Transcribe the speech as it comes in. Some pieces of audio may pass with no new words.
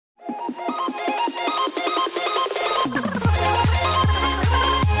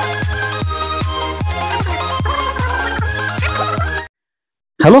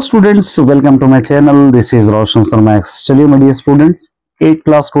Hello students, welcome to my channel. This is रोशन शर्मा। चलिए media students, 8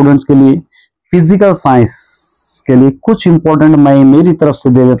 class students के लिए physical science के लिए कुछ इंपॉर्टेंट मैं मेरी तरफ से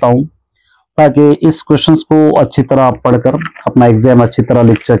दे देता हूं, ताकि इस क्वेश्चंस को अच्छी तरह आप पढ़कर अपना एग्जाम अच्छी तरह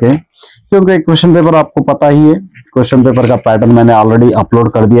लिख सकें। क्योंकि क्वेश्चन पेपर आपको पता ही है, क्वेश्चन पेपर का पैटर्न मैंने ऑलरेडी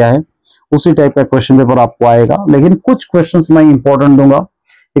अपलोड कर दिया है, उसी टाइप का क्वेश्चन पेपर आपको आएगा। लेकिन कुछ क्वेश्चन मैं इंपॉर्टेंट दूंगा,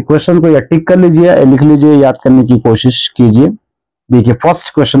 एक क्वेश्चन को या टिक कर लीजिए या लिख लीजिए, याद करने की कोशिश कीजिए। देखिए,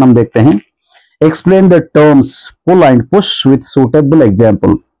 फर्स्ट क्वेश्चन हम देखते हैं। Explain the terms pull and push with suitable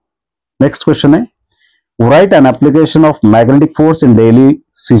example. Next question है, right an application of magnetic force in daily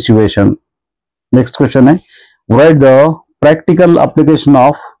situation. Next question है, right the practical application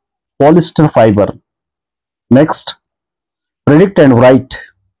of polyester fibre. Next, predict and right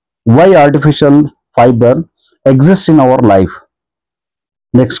why artificial fibre exist in our life.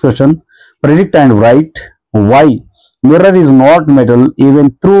 Next question, predict and write why mirror is not metal even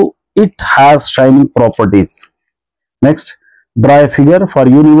though it has shining properties. Next, draw a figure for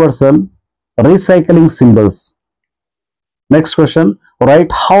universal recycling symbols. Next question,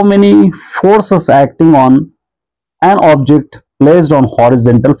 write how many forces acting on an object placed on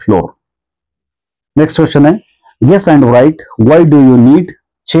horizontal floor. Next question है, guess and write why do you need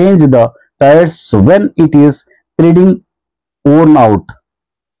change the tires when it is threading worn out.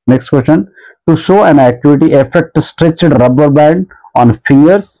 Next question, to show an activity effect stretched rubber band on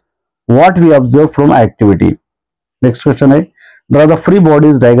fingers, what we observe from activity. Next question है, draw the free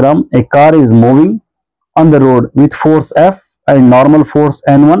bodies diagram. A car is moving on the road with force F and normal force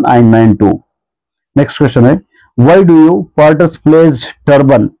N1 and N2. Next question है, why do you porters place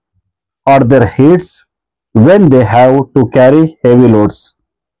turban or their heads when they have to carry heavy loads.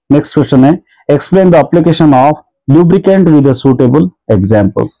 Next question है, explain the application of lubricant with the suitable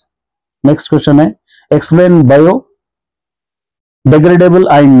examples. Next question है, explain biodegradable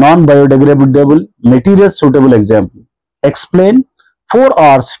and non-biodegradable materials suitable example. Explain 4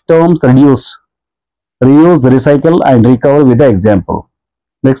 R's terms: reduce, reuse, recycle and recover with the example.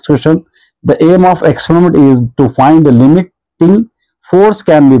 Next question, the aim of experiment is to find the limiting force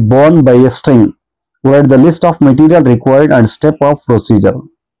can be borne by a string. Write the list of material required and step of procedure.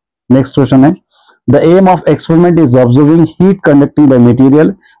 Next question है, the aim of experiment is observing heat conducting by material.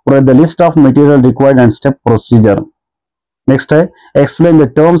 Write the list of material required and step procedure. Next है, explain the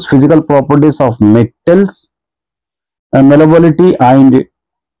terms physical properties of metals, malleability and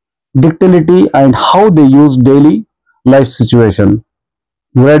ductility and how they use daily life situation.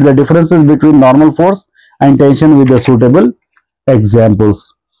 Write the differences between normal force and tension with the suitable examples.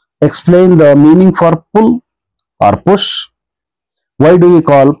 Explain the meaning for pull or push. Why do we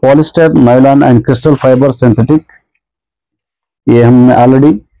call polyester, nylon and crystal fiber synthetic? ये हमने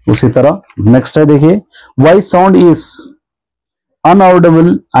already उसी तरह। Next है, देखिए, why sound is unavoidable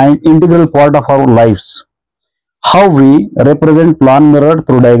and integral part of our lives. How we represent plan mirror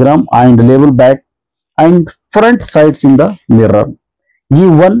through diagram and label back and front sides in the mirror.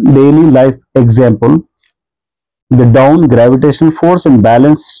 Give one daily life example. The down gravitational force in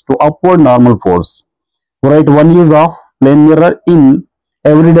balance to upward normal force. Write one use of plane mirror in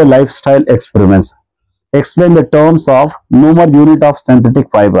everyday lifestyle experiments. Explain the terms of number unit of synthetic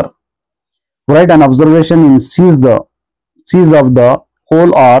fiber. Write an observation in sees of the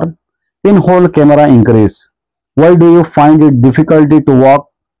hole or pinhole camera increase. Why do you find it difficulty to walk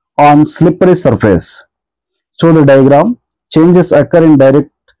on slippery surface? Show the diagram. Changes occur in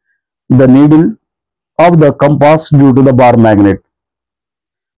direct the needle of the compass due to the bar magnet.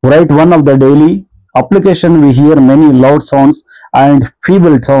 Write one of the daily application. We hear many loud sounds and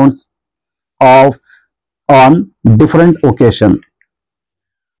feeble sounds on different occasion.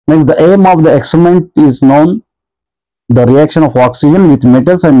 Next, the aim of the experiment is known the reaction of oxygen with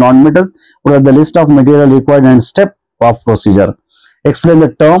metals and non-metals. Write the list of material required and step of procedure. Explain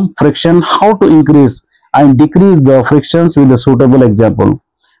the term friction, how to increase and decrease the frictions with the suitable example.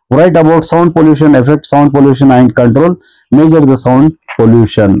 Write about sound pollution, affect sound pollution and control, measure the sound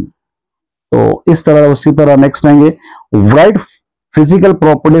pollution. तो इस तरह उसी तरह next आएंगे, right physical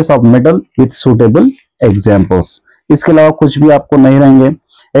properties of metal with suitable examples. इसके अलावा कुछ भी आपको नहीं रहेंगे।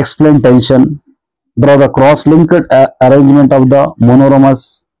 Explain tension, draw the cross linked arrangement of the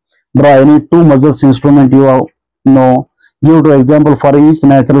मोनोरमस, draw any two muscles instrument you know, give two example for each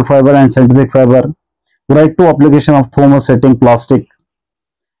natural fibre and synthetic fibre, right two application of thermosetting plastic,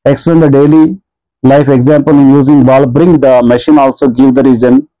 explain the daily life example in using ball, bring the machine, also give the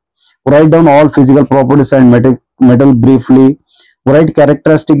reason. Write down all physical properties and metal briefly. Write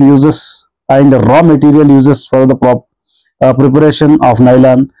characteristic uses and raw material uses for the preparation of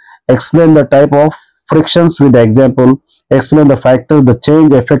nylon. Explain the type of frictions with the example. Explain the factor the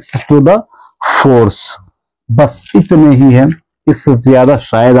change effect to the force. बस इतने ही है, इससे ज्यादा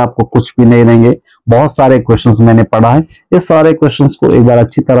शायद आपको कुछ भी नहीं रहेंगे। बहुत सारे क्वेश्चंस मैंने पढ़ा है, इस सारे क्वेश्चंस को एक बार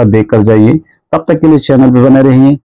अच्छी तरह देख कर जाइए। तब तक के लिए चैनल पे बने रहिए।